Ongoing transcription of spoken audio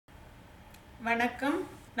வணக்கம்.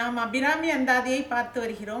 நாம் அபிராமி அந்தாதியை பார்த்து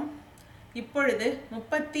வருகிறோம். இப்பொழுது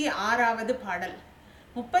 36வது பாடல்.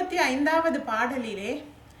 35வது பாடலிலே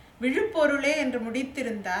விழுப்பொருளே என்று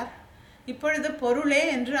முடித்திருந்தார். இப்பொழுது பொருளே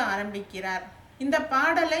என்று ஆரம்பிக்கிறார். இந்த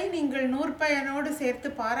பாடலை நீங்கள் நூற்பயனோடு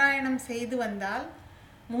சேர்த்து பாராயணம் செய்து வந்தால்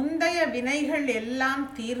முந்தைய வினைகள் எல்லாம்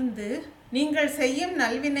தீர்ந்து நீங்கள் செய்யும்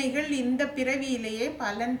நல்வினைகள் இந்த பிறவியிலேயே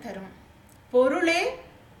பலன் தரும். பொருளே,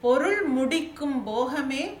 பொருள் முடிக்கும்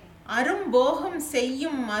போகமே, அரும்போகம்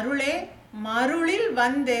செய்யும் மருளே, மருளில்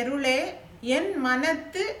வந்தெருளே, என்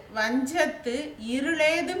மனத்து வஞ்சத்து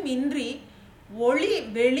இருளேதும் இன்றி ஒளி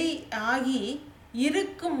வெளி ஆகி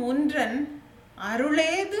இருக்கும் ஒன்றன்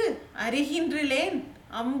அருளேது அறிகின்றிலேன்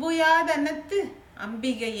அம்புயாதனத்து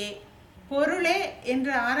அம்பிகையே. பொருளே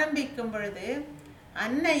என்று ஆரம்பிக்கும் பொழுது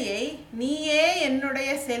அன்னையை நீயே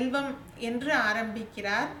என்னுடைய செல்வம் என்று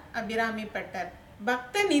ஆரம்பிக்கிறார் அபிராமி பட்டர்.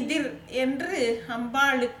 பக்த நிதிர் என்று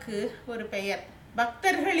அம்பாளுக்கு ஒரு பெயர்.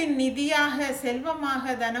 பக்தர்களின் நிதியாக,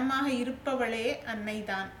 செல்வமாக, தனமாக இருப்பவளே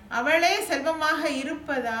அன்னைதான். அவளே செல்வமாக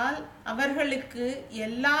இருப்பதால் அவர்களுக்கு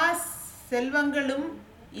எல்லா செல்வங்களும்,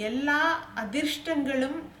 எல்லா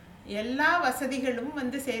அதிர்ஷ்டங்களும், எல்லா வசதிகளும்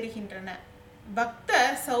வந்து சேருகின்றன. பக்த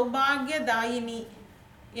சௌபாகியதாயினி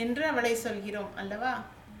என்று அவளை சொல்கிறோம் அல்லவா?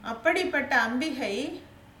 அப்படிப்பட்ட அம்பிகை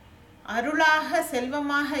அருளாக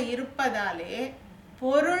செல்வமாக இருப்பதாலே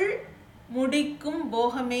பொருள் முடிக்கும்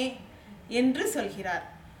போகமே என்று சொல்கிறார்.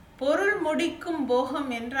 பொருள் முடிக்கும் போகம்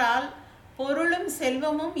என்றால் பொருளும்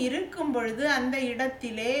செல்வமும் இருக்கும் பொழுது அந்த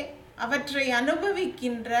இடத்திலே அவற்றை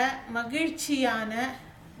அனுபவிக்கின்ற மகிழ்ச்சியான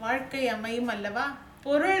வாழ்க்கை அமையும் அல்லவா?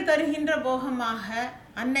 பொருள் தருகின்ற போகமாக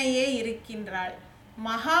அன்னையே இருக்கின்றாள்.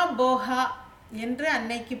 மகாபோகா என்று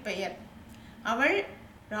அன்னைக்கு பெயர். அவள்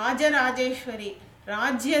ராஜராஜேஸ்வரி,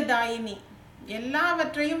 ராஜ்யதாயினி,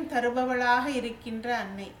 எல்லாவற்றையும் தருபவளாக இருக்கின்ற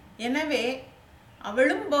அன்னை. எனவே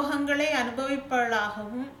அவளும் போகங்களை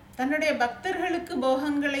அனுபவிப்பவளாகவும் தன்னுடைய பக்தர்களுக்கு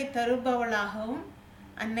போகங்களை தருபவளாகவும்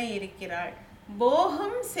அன்னை இருக்கிறாள்.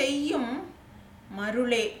 போகம் செய்யும்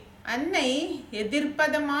மருளே. அன்னை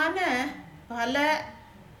எதிர்ப்பதமான பல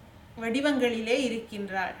வடிவங்களிலே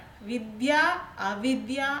இருக்கின்றாள். வித்யா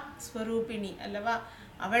அவித்யா ஸ்வரூபிணி அல்லவா?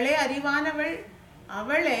 அவளே அறிவானவள்.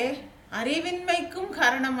 அவளே அறிவின்மைக்கும்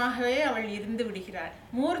காரணமாகவே அவள் இருந்து விடுகிறாள்.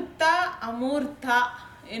 மூர்த்தா அமூர்த்தா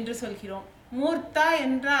என்று சொல்கிறோம். மூர்த்தா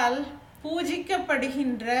என்றால்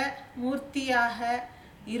பூஜிக்கப்படுகின்ற மூர்த்தியாக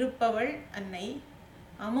இருப்பவள் அன்னை.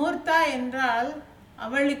 அமூர்த்தா என்றால்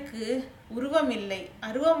அவளுக்கு உருவமில்லை,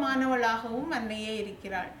 அருவமானவளாகவும் அன்னையே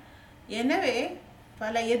இருக்கிறாள். எனவே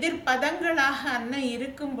பல எதிர்ப்பதங்களாக அன்னை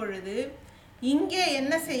இருக்கும் பொழுது இங்கே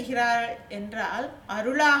என்ன செய்கிறாள் என்றால்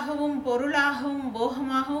அருளாகவும் பொருளாகவும்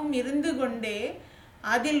போகமாகவும் இருந்து கொண்டே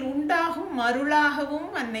அதில் உண்டாகும்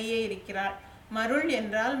மருளாகவும் அன்னையே இருக்கிறாள். மருள்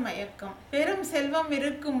என்றால் மயக்கம். பெரும் செல்வம்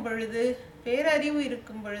இருக்கும் பொழுது, பேரறிவு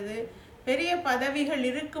இருக்கும் பொழுது, பெரிய பதவிகள்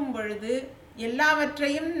இருக்கும் பொழுது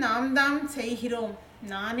எல்லாவற்றையும் நாம் தான் செய்கிறோம்,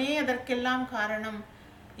 நானே அதற்கெல்லாம் காரணம்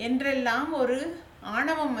என்றெல்லாம் ஒரு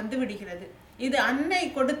ஆணவம் வந்து விடுகிறது. இது அன்னை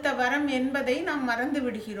கொடுத்த வரம் என்பதை நாம் மறந்து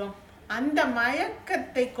விடுகிறோம். அந்த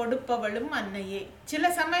மயக்கத்தை கொடுப்பவளும் அன்னையே. சில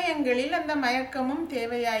சமயங்களில் அந்த மயக்கமும்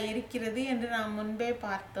தேவையாயிருக்கிறது என்று நாம் முன்பே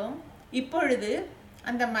பார்த்தோம். இப்பொழுது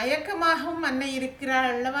அந்த மயக்கமாகவும் அன்னை இருக்கிறாள்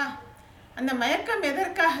அல்லவா? அந்த மயக்கம்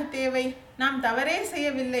எதற்காக தேவை? நாம் தவறே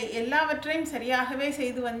செய்யவில்லை, எல்லாவற்றையும் சரியாகவே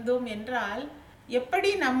செய்து வந்தோம் என்றால்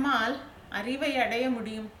எப்படி நம்மால் அறிவை அடைய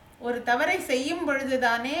முடியும்? ஒரு தவறை செய்யும்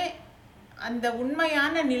பொழுதுதானே அந்த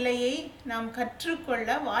உண்மையான நிலையை நாம்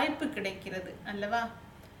கற்றுக்கொள்ள வாய்ப்பு கிடைக்கிறது அல்லவா?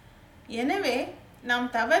 எனவே நாம்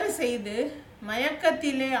தவறு செய்து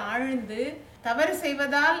மயக்கத்திலே ஆழ்ந்து தவறு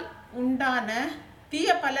செய்வதால் உண்டான தீய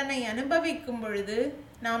பலனை அனுபவிக்கும் பொழுது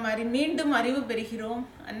நாம் மீண்டும் அறிவு பெறுகிறோம்,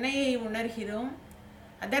 அன்னையை உணர்கிறோம்.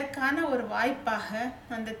 அதற்கான ஒரு வாய்ப்பாக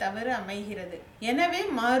அந்த தவறு அமைகிறது. எனவே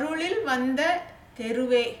மருளில் வந்த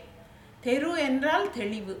தெருவே. தெரு என்றால்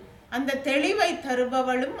தெளிவு. அந்த தெளிவை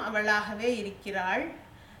தருபவளும் அவளாகவே இருக்கிறாள்.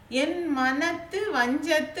 என் மனத்து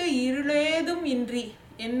வஞ்சத்து இருளேதும் இன்றி.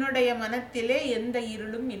 என்னுடைய மனத்திலே எந்த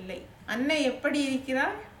இருளும் இல்லை. அன்னை எப்படி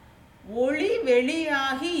இருக்கிறாள்? ஒளி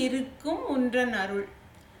வெளியாகி இருக்கும் உன்றன் அருள்.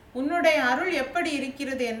 உன்னுடைய அருள் எப்படி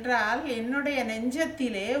இருக்கிறது என்றால் என்னுடைய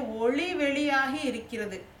நெஞ்சத்திலே ஒளி வெளியாகி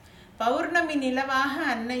இருக்கிறது. பௌர்ணமி நிலவாக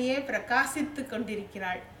அன்னையே பிரகாசித்து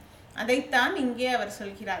கொண்டிருக்கிறாள். அதைத்தான் இங்கே அவர்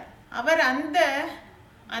சொல்கிறார். அவர் அந்த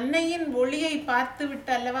அன்னையின் ஒளியை பார்த்து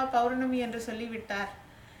விட்டு அல்லவா பௌர்ணமி என்று சொல்லிவிட்டார்.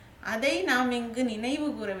 அதை நாம் இங்கு நினைவு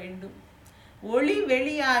கூற வேண்டும். ஒளி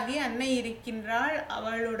வெளியாகி அன்னை இருக்கின்றாள்,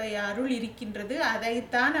 அவளுடைய அருள் இருக்கின்றது.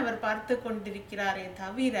 அதைத்தான் அவர் பார்த்து கொண்டிருக்கிறாரே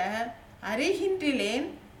தவிர அறிகின்றிலேன்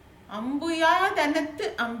அம்புயாதனத்து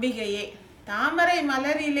அம்பிகையே. தாமரை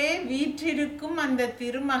மலரிலே வீற்றிருக்கும் அந்த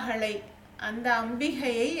திருமகளை, அந்த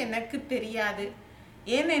அம்பிகையை எனக்கு தெரியாது.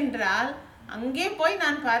 ஏனென்றால் அங்கே போய்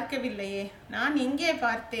நான் பார்க்கவில்லையே, நான் இங்கே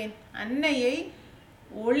பார்த்தேன். அன்னையை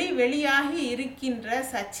ஒளி வெளியாகி இருக்கின்ற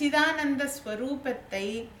சச்சிதானந்த ஸ்வரூபத்தை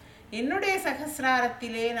என்னுடைய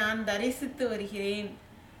சகசிராரத்திலே நான் தரிசித்து வருகிறேன்.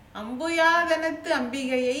 அம்புயாதனத்து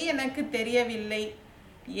அம்பிகையை எனக்கு தெரியவில்லை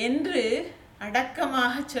என்று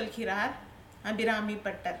அடக்கமாக சொல்கிறார் அபிராமி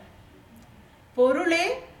பட்டர். பொருளே,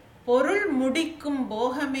 பொருள் முடிக்கும்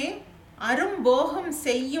போகமே, அரும்போகம்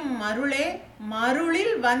செய்யும் மருளே,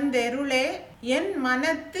 மருளில் வந்தெருளே, என்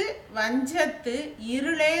மனத்து வஞ்சத்து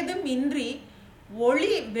இருளேதும் இன்றி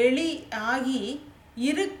ஒளி வெளி ஆகி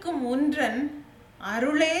இருக்கும் ஒன்றன்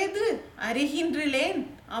அருளேது அறிகின்றிலேன்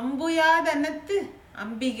அம்புயாதனத்து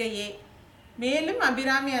அம்பிகையே. மேலும்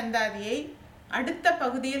அபிராமி அந்தாதியை அடுத்த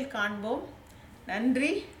பகுதியில் காண்போம்.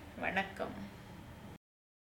 நன்றி, வணக்கம்.